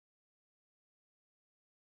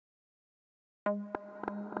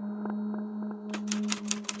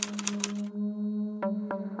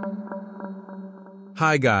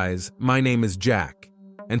Hi guys, my name is Jack,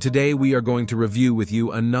 and today we are going to review with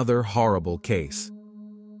you another horrible case.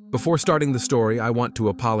 Before starting the story, I want to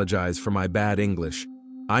apologize for my bad English.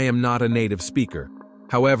 I am not a native speaker.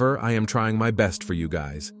 However, I am trying my best for you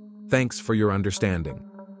guys. Thanks for your understanding.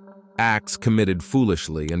 Acts committed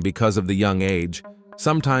foolishly and because of the young age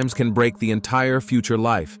sometimes can break the entire future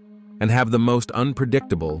life and have the most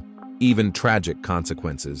unpredictable, even tragic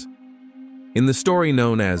consequences. In the story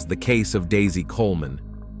known as The Case of Daisy Coleman,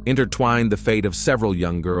 intertwined the fate of several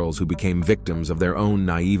young girls who became victims of their own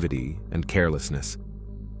naivety and carelessness.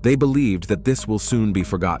 They believed that this will soon be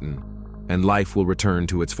forgotten and life will return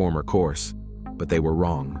to its former course, but they were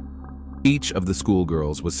wrong. Each of the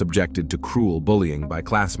schoolgirls was subjected to cruel bullying by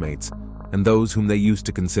classmates and those whom they used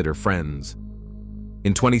to consider friends.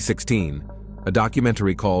 In 2016, a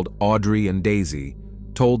documentary called Audrey and Daisy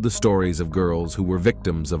told the stories of girls who were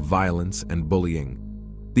victims of violence and bullying.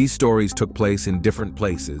 These stories took place in different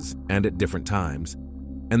places and at different times,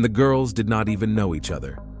 and the girls did not even know each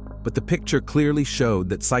other. But the picture clearly showed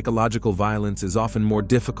that psychological violence is often more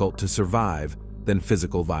difficult to survive than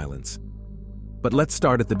physical violence. But let's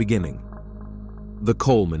start at the beginning. The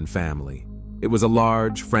Coleman family. It was a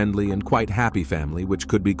large, friendly, and quite happy family which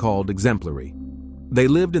could be called exemplary. They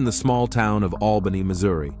lived in the small town of Albany,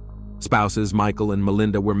 Missouri. Spouses Michael and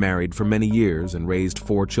Melinda were married for many years and raised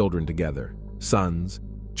 4 children together, sons,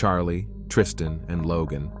 Charlie, Tristan, and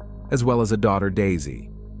Logan, as well as a daughter, Daisy.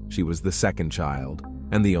 She was the second child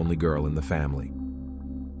and the only girl in the family.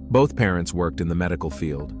 Both parents worked in the medical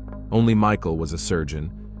field. Only Michael was a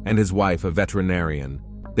surgeon and his wife a veterinarian.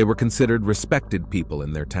 They were considered respected people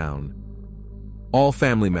in their town. All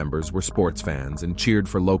family members were sports fans and cheered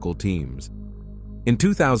for local teams. In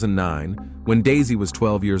 2009, when Daisy was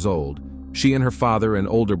 12 years old, she and her father and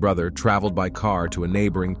older brother traveled by car to a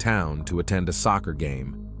neighboring town to attend a soccer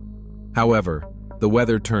game. However, the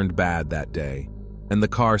weather turned bad that day, and the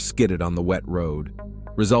car skidded on the wet road,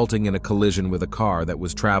 resulting in a collision with a car that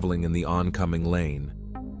was traveling in the oncoming lane.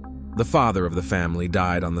 The father of the family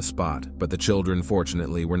died on the spot, but the children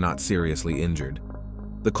fortunately were not seriously injured.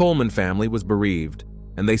 The Coleman family was bereaved,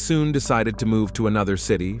 and they soon decided to move to another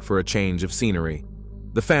city for a change of scenery.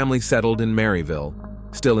 The family settled in Maryville,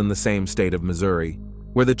 still in the same state of Missouri,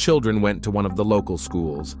 where the children went to one of the local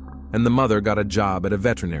schools, and the mother got a job at a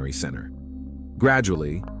veterinary center.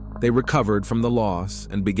 Gradually, they recovered from the loss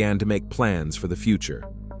and began to make plans for the future.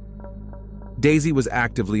 Daisy was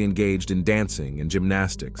actively engaged in dancing and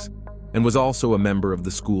gymnastics, and was also a member of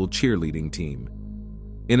the school cheerleading team.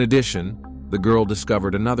 In addition, the girl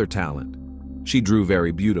discovered another talent. She drew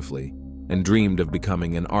very beautifully and dreamed of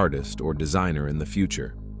becoming an artist or designer in the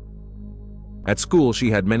future. At school, she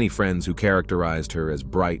had many friends who characterized her as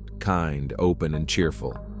bright, kind, open, and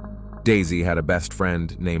cheerful. Daisy had a best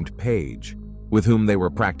friend named Paige, with whom they were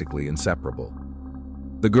practically inseparable.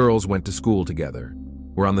 The girls went to school together,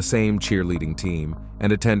 were on the same cheerleading team,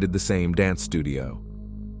 and attended the same dance studio.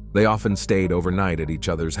 They often stayed overnight at each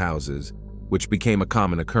other's houses, which became a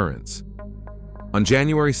common occurrence. On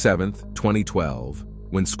January 7th, 2012,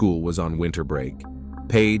 when school was on winter break,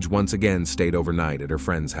 Paige once again stayed overnight at her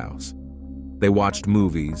friend's house. They watched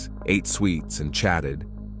movies, ate sweets, and chatted,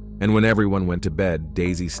 and when everyone went to bed,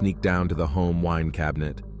 Daisy sneaked down to the home wine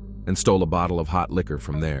cabinet and stole a bottle of hot liquor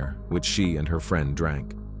from there, which she and her friend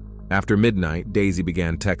drank. After midnight, Daisy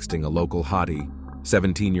began texting a local hottie,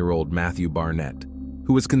 17-year-old Matthew Barnett,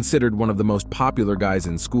 who was considered one of the most popular guys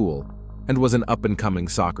in school and was an up-and-coming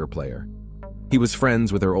soccer player. He was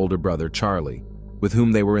friends with her older brother, Charlie, with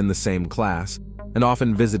whom they were in the same class and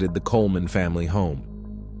often visited the Coleman family home.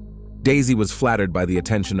 Daisy was flattered by the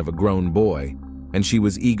attention of a grown boy, and she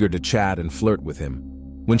was eager to chat and flirt with him.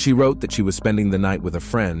 When she wrote that she was spending the night with a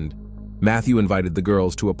friend, Matthew invited the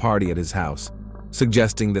girls to a party at his house,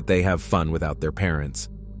 suggesting that they have fun without their parents.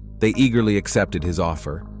 They eagerly accepted his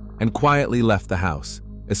offer and quietly left the house,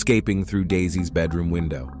 escaping through Daisy's bedroom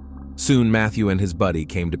window. Soon Matthew and his buddy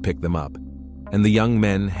came to pick them up, and the young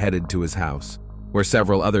men headed to his house, where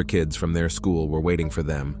several other kids from their school were waiting for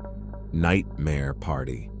them. Nightmare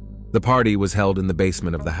party. The party was held in the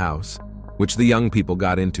basement of the house, which the young people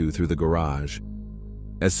got into through the garage.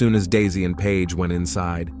 As soon as Daisy and Paige went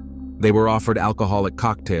inside, they were offered alcoholic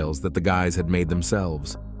cocktails that the guys had made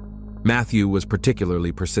themselves. Matthew was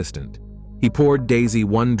particularly persistent. He poured Daisy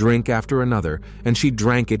one drink after another, and she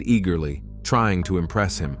drank it eagerly, trying to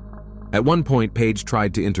impress him. At one point, Paige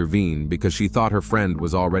tried to intervene because she thought her friend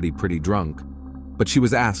was already pretty drunk, but she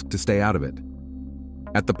was asked to stay out of it.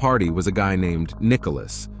 At the party was a guy named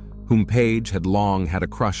Nicholas, whom Paige had long had a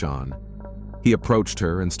crush on. He approached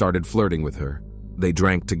her and started flirting with her. They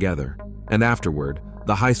drank together, and afterward,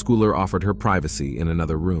 the high schooler offered her privacy in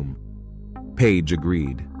another room. Paige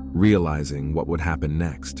agreed, realizing what would happen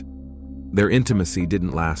next. Their intimacy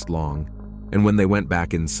didn't last long, and when they went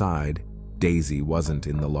back inside, Daisy wasn't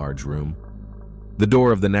in the large room. The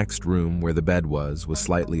door of the next room where the bed was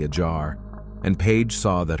slightly ajar, and Paige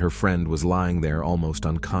saw that her friend was lying there almost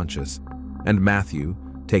unconscious, and Matthew,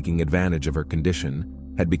 taking advantage of her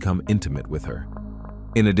condition, had become intimate with her.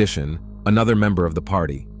 In addition, another member of the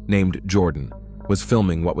party, named Jordan, was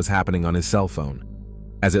filming what was happening on his cell phone.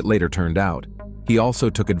 As it later turned out, he also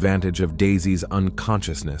took advantage of Daisy's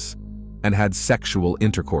unconsciousness and had sexual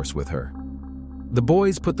intercourse with her. The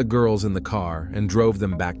boys put the girls in the car and drove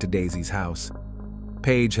them back to Daisy's house.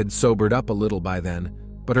 Paige had sobered up a little by then,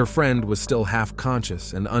 but her friend was still half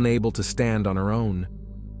conscious and unable to stand on her own.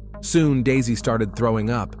 Soon, Daisy started throwing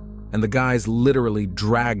up, and the guys literally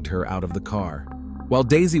dragged her out of the car. While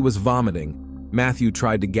Daisy was vomiting, Matthew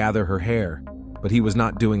tried to gather her hair, but he was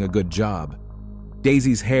not doing a good job.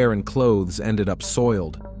 Daisy's hair and clothes ended up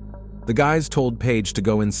soiled. The guys told Paige to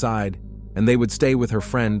go inside, and they would stay with her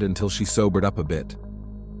friend until she sobered up a bit.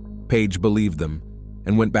 Paige believed them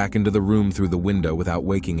and went back into the room through the window without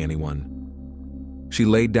waking anyone. She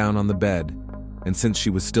laid down on the bed, and since she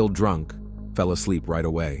was still drunk, fell asleep right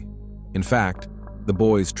away. In fact, the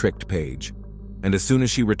boys tricked Paige, and as soon as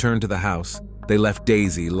she returned to the house, they left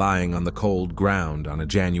Daisy lying on the cold ground on a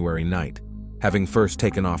January night, having first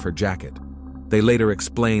taken off her jacket. They later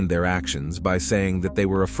explained their actions by saying that they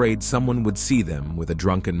were afraid someone would see them with a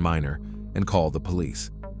drunken minor and call the police.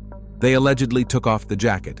 They allegedly took off the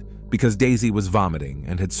jacket because Daisy was vomiting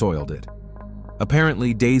and had soiled it.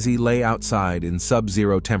 Apparently, Daisy lay outside in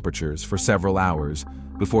sub-zero temperatures for several hours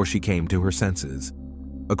before she came to her senses.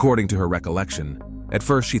 According to her recollection, at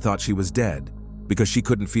first she thought she was dead because she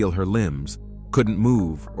couldn't feel her limbs, couldn't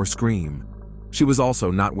move or scream. She was also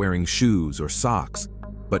not wearing shoes or socks,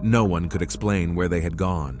 but no one could explain where they had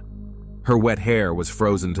gone. Her wet hair was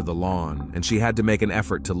frozen to the lawn, and she had to make an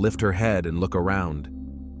effort to lift her head and look around.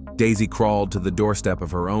 Daisy crawled to the doorstep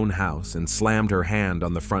of her own house and slammed her hand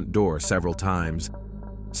on the front door several times.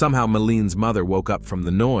 Somehow Maline's mother woke up from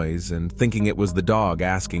the noise and, thinking it was the dog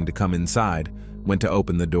asking to come inside, went to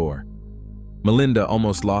open the door. Melinda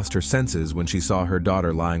almost lost her senses when she saw her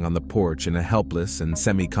daughter lying on the porch in a helpless and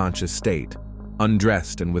semi-conscious state,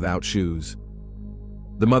 undressed and without shoes.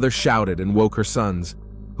 The mother shouted and woke her sons,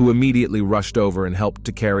 who immediately rushed over and helped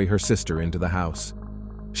to carry her sister into the house.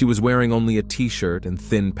 She was wearing only a t-shirt and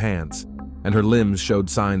thin pants, and her limbs showed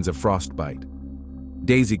signs of frostbite.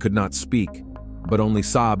 Daisy could not speak, but only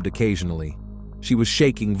sobbed occasionally. She was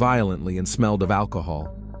shaking violently and smelled of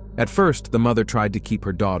alcohol. At first, the mother tried to keep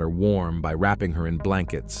her daughter warm by wrapping her in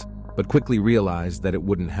blankets, but quickly realized that it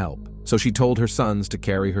wouldn't help, so she told her sons to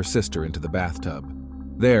carry her sister into the bathtub.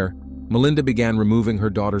 There, Melinda began removing her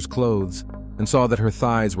daughter's clothes and saw that her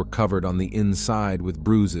thighs were covered on the inside with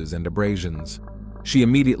bruises and abrasions. She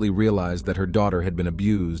immediately realized that her daughter had been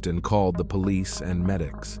abused and called the police and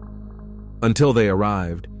medics. Until they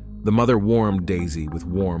arrived, the mother warmed Daisy with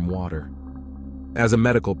warm water. As a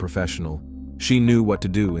medical professional, she knew what to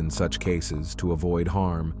do in such cases to avoid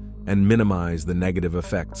harm and minimize the negative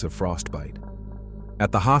effects of frostbite.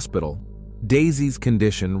 At the hospital, Daisy's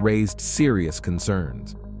condition raised serious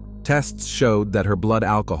concerns. Tests showed that her blood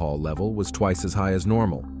alcohol level was twice as high as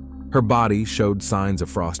normal. Her body showed signs of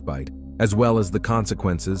frostbite, as well as the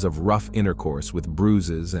consequences of rough intercourse with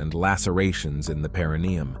bruises and lacerations in the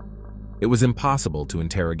perineum. It was impossible to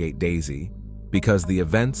interrogate Daisy because the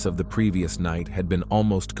events of the previous night had been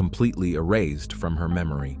almost completely erased from her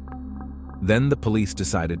memory. Then the police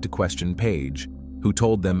decided to question Paige, who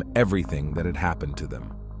told them everything that had happened to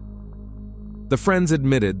them. The friends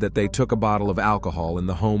admitted that they took a bottle of alcohol in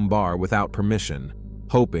the home bar without permission,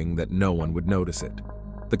 hoping that no one would notice it.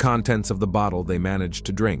 The contents of the bottle they managed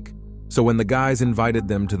to drink, so when the guys invited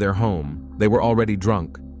them to their home, they were already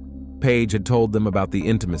drunk. Paige had told them about the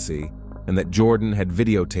intimacy and that Jordan had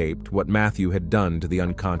videotaped what Matthew had done to the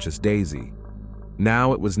unconscious Daisy.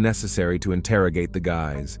 Now it was necessary to interrogate the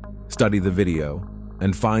guys, study the video,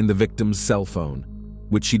 and find the victim's cell phone,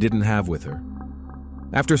 which she didn't have with her.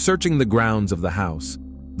 After searching the grounds of the house,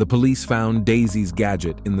 the police found Daisy's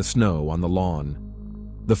gadget in the snow on the lawn.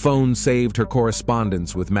 The phone saved her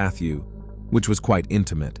correspondence with Matthew, which was quite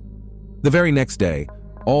intimate. The very next day,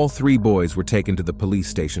 all three boys were taken to the police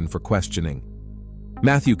station for questioning.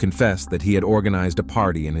 Matthew confessed that he had organized a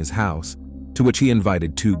party in his house, to which he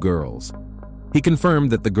invited two girls. He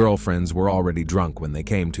confirmed that the girlfriends were already drunk when they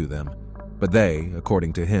came to them, but they,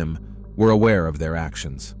 according to him, were aware of their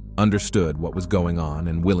actions, understood what was going on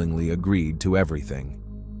and willingly agreed to everything.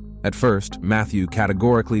 At first, Matthew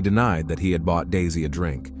categorically denied that he had bought Daisy a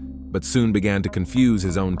drink, but soon began to confuse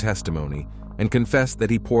his own testimony and confessed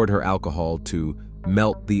that he poured her alcohol to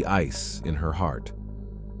melt the ice in her heart.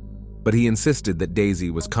 But he insisted that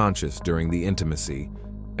Daisy was conscious during the intimacy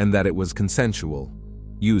and that it was consensual,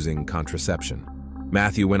 using contraception.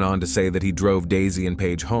 Matthew went on to say that he drove Daisy and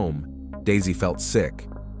Paige home. Daisy felt sick,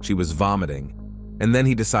 she was vomiting, and then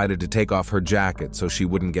he decided to take off her jacket so she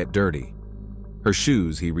wouldn't get dirty. Her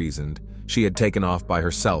shoes, he reasoned, she had taken off by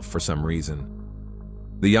herself for some reason.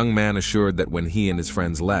 The young man assured that when he and his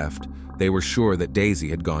friends left, they were sure that Daisy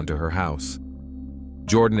had gone to her house.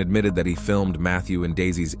 Jordan admitted that he filmed Matthew and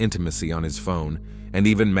Daisy's intimacy on his phone and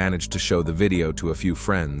even managed to show the video to a few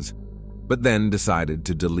friends, but then decided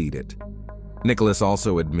to delete it. Nicholas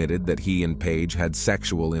also admitted that he and Paige had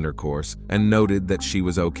sexual intercourse and noted that she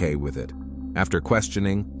was okay with it. After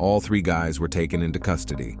questioning, all three guys were taken into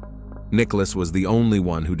custody. Nicholas was the only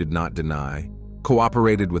one who did not deny,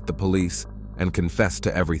 cooperated with the police, and confessed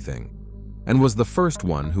to everything, and was the first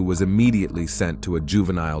one who was immediately sent to a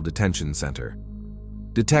juvenile detention center.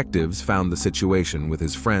 Detectives found the situation with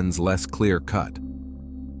his friends less clear-cut.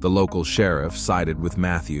 The local sheriff sided with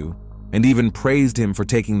Matthew and even praised him for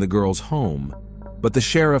taking the girls home, but the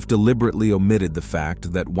sheriff deliberately omitted the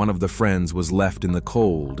fact that one of the friends was left in the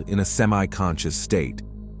cold in a semi-conscious state,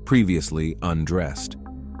 previously undressed.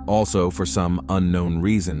 Also, for some unknown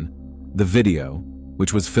reason, the video,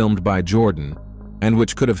 which was filmed by Jordan, and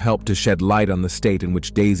which could have helped to shed light on the state in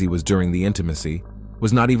which Daisy was during the intimacy,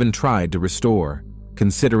 was not even tried to restore,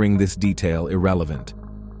 considering this detail irrelevant.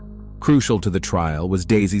 Crucial to the trial was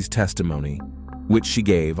Daisy's testimony, which she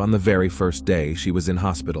gave on the very first day she was in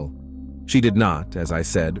hospital. She did not, as I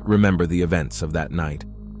said, remember the events of that night,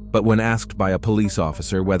 but when asked by a police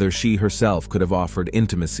officer whether she herself could have offered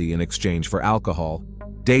intimacy in exchange for alcohol,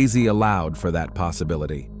 Daisy allowed for that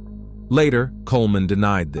possibility. Later, Coleman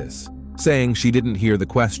denied this, saying she didn't hear the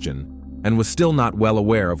question and was still not well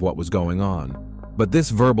aware of what was going on. But this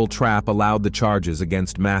verbal trap allowed the charges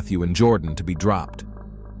against Matthew and Jordan to be dropped.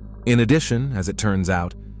 In addition, as it turns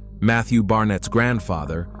out, Matthew Barnett's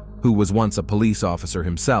grandfather, who was once a police officer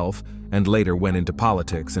himself and later went into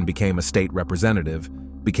politics and became a state representative,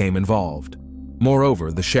 became involved.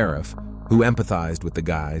 Moreover, the sheriff, who empathized with the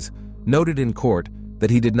guys, noted in court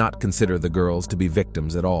that he did not consider the girls to be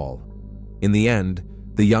victims at all. In the end,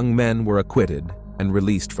 the young men were acquitted and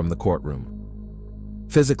released from the courtroom.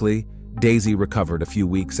 Physically, Daisy recovered a few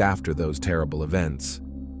weeks after those terrible events,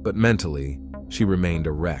 but mentally, she remained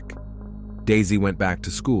a wreck. Daisy went back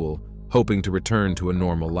to school, hoping to return to a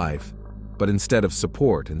normal life, but instead of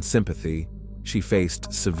support and sympathy, she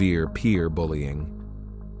faced severe peer bullying.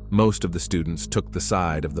 Most of the students took the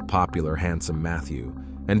side of the popular handsome Matthew,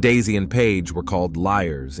 and Daisy and Paige were called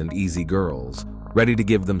liars and easy girls, ready to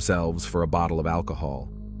give themselves for a bottle of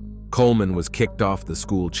alcohol. Coleman was kicked off the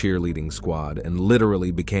school cheerleading squad and literally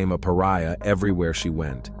became a pariah everywhere she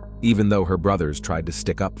went, even though her brothers tried to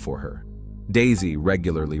stick up for her. Daisy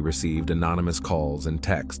regularly received anonymous calls and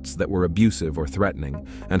texts that were abusive or threatening,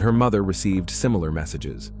 and her mother received similar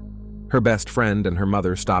messages. Her best friend and her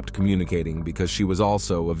mother stopped communicating because she was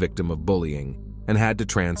also a victim of bullying and had to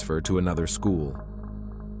transfer to another school.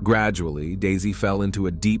 Gradually, Daisy fell into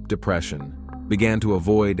a deep depression, began to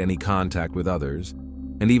avoid any contact with others,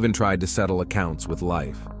 and even tried to settle accounts with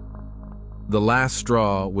life. The last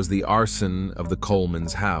straw was the arson of the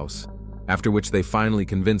Coleman's house, after which they finally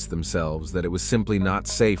convinced themselves that it was simply not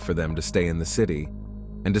safe for them to stay in the city,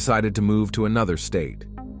 and decided to move to another state,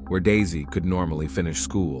 where Daisy could normally finish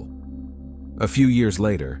school. A few years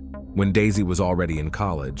later, when Daisy was already in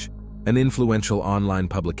college, an influential online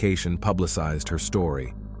publication publicized her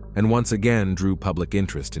story, and once again drew public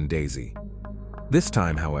interest in Daisy. This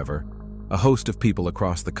time, however, a host of people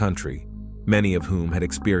across the country, many of whom had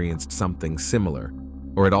experienced something similar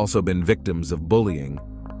or had also been victims of bullying,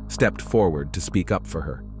 stepped forward to speak up for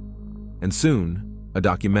her. And soon, a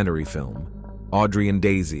documentary film, Audrey and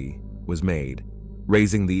Daisy, was made,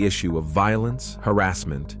 raising the issue of violence,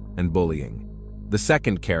 harassment, and bullying. The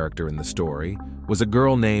second character in the story was a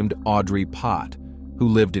girl named Audrey Pott, who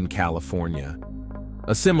lived in California.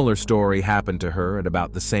 A similar story happened to her at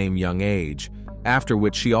about the same young age, after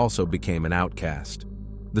which she also became an outcast.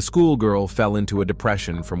 The schoolgirl fell into a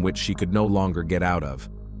depression from which she could no longer get out of,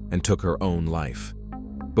 and took her own life.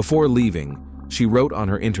 Before leaving, she wrote on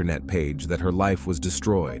her internet page that her life was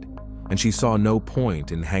destroyed, and she saw no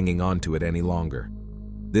point in hanging on to it any longer.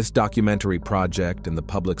 This documentary project and the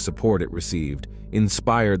public support it received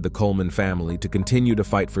inspired the Coleman family to continue to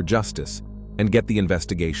fight for justice and get the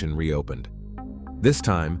investigation reopened. This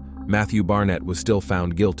time, Matthew Barnett was still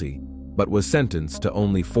found guilty, but was sentenced to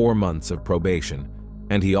only 4 months of probation,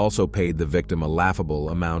 and he also paid the victim a laughable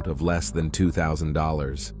amount of less than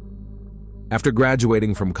 $2,000. After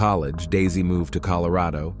graduating from college, Daisy moved to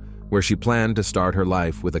Colorado, where she planned to start her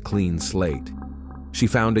life with a clean slate. She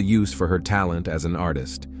found a use for her talent as an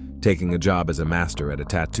artist, taking a job as a master at a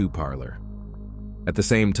tattoo parlor. At the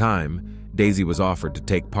same time, Daisy was offered to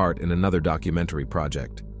take part in another documentary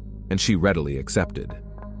project, and she readily accepted.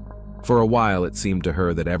 For a while, it seemed to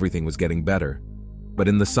her that everything was getting better, but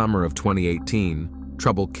in the summer of 2018,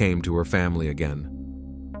 trouble came to her family again.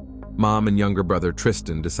 Mom and younger brother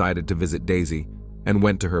Tristan decided to visit Daisy and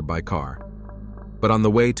went to her by car. But on the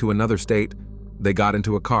way to another state, they got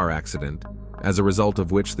into a car accident, as a result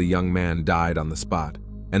of which the young man died on the spot,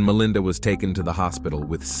 and Melinda was taken to the hospital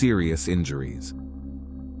with serious injuries.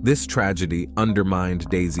 This tragedy undermined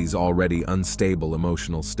Daisy's already unstable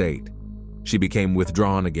emotional state. She became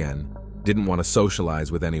withdrawn again, didn't want to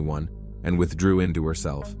socialize with anyone, and withdrew into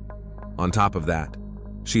herself. On top of that,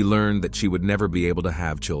 she learned that she would never be able to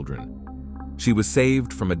have children. She was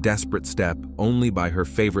saved from a desperate step only by her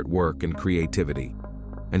favorite work and creativity,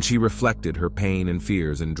 and she reflected her pain and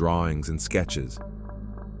fears in drawings and sketches.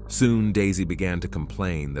 Soon, Daisy began to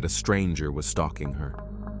complain that a stranger was stalking her.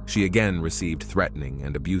 She again received threatening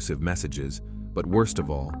and abusive messages, but worst of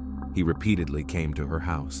all, he repeatedly came to her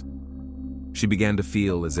house. She began to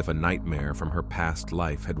feel as if a nightmare from her past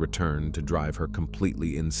life had returned to drive her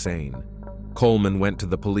completely insane. Coleman went to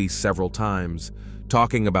the police several times,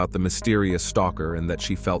 talking about the mysterious stalker and that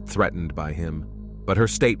she felt threatened by him, but her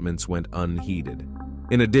statements went unheeded.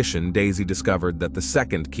 In addition, Daisy discovered that the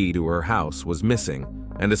second key to her house was missing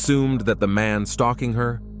and assumed that the man stalking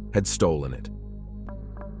her had stolen it.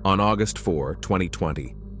 On August 4,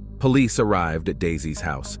 2020, police arrived at Daisy's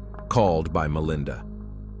house, called by Melinda.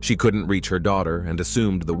 She couldn't reach her daughter and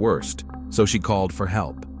assumed the worst, so she called for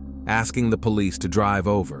help, asking the police to drive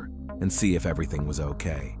over and see if everything was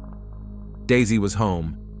okay. Daisy was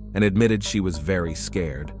home and admitted she was very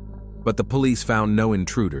scared, but the police found no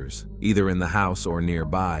intruders, either in the house or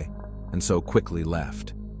nearby, and so quickly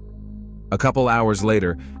left. A couple hours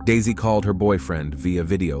later, Daisy called her boyfriend via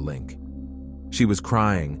video link. She was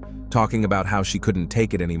crying, talking about how she couldn't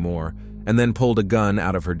take it anymore, and then pulled a gun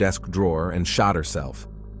out of her desk drawer and shot herself.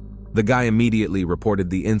 The guy immediately reported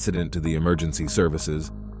the incident to the emergency services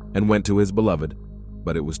and went to his beloved,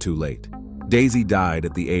 but it was too late. Daisy died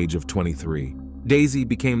at the age of 23. Daisy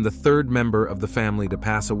became the third member of the family to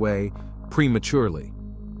pass away prematurely.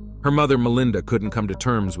 Her mother, Melinda, couldn't come to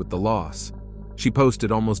terms with the loss. She posted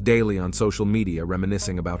almost daily on social media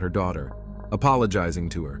reminiscing about her daughter, apologizing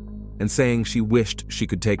to her, and saying she wished she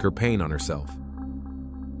could take her pain on herself.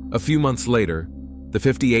 A few months later, the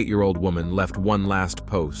 58-year-old woman left one last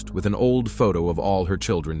post with an old photo of all her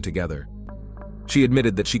children together. She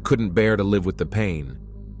admitted that she couldn't bear to live with the pain,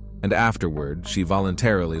 and afterward she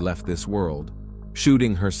voluntarily left this world,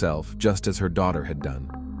 shooting herself just as her daughter had done.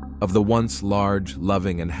 Of the once large,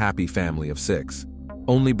 loving, and happy family of 6,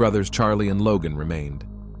 only brothers Charlie and Logan remained.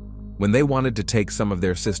 When they wanted to take some of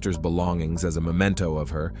their sister's belongings as a memento of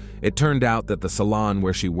her, it turned out that the salon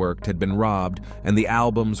where she worked had been robbed and the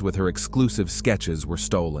albums with her exclusive sketches were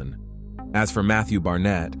stolen. As for Matthew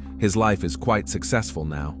Barnett, his life is quite successful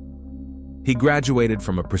now. He graduated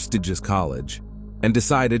from a prestigious college and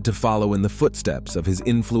decided to follow in the footsteps of his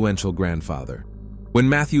influential grandfather. When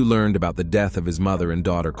Matthew learned about the death of his mother and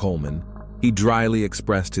daughter Coleman, he dryly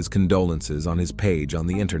expressed his condolences on his page on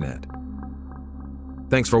the internet.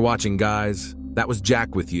 Thanks for watching, guys. That was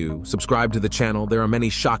Jack with you. Subscribe to the channel. There are many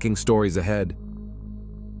shocking stories ahead.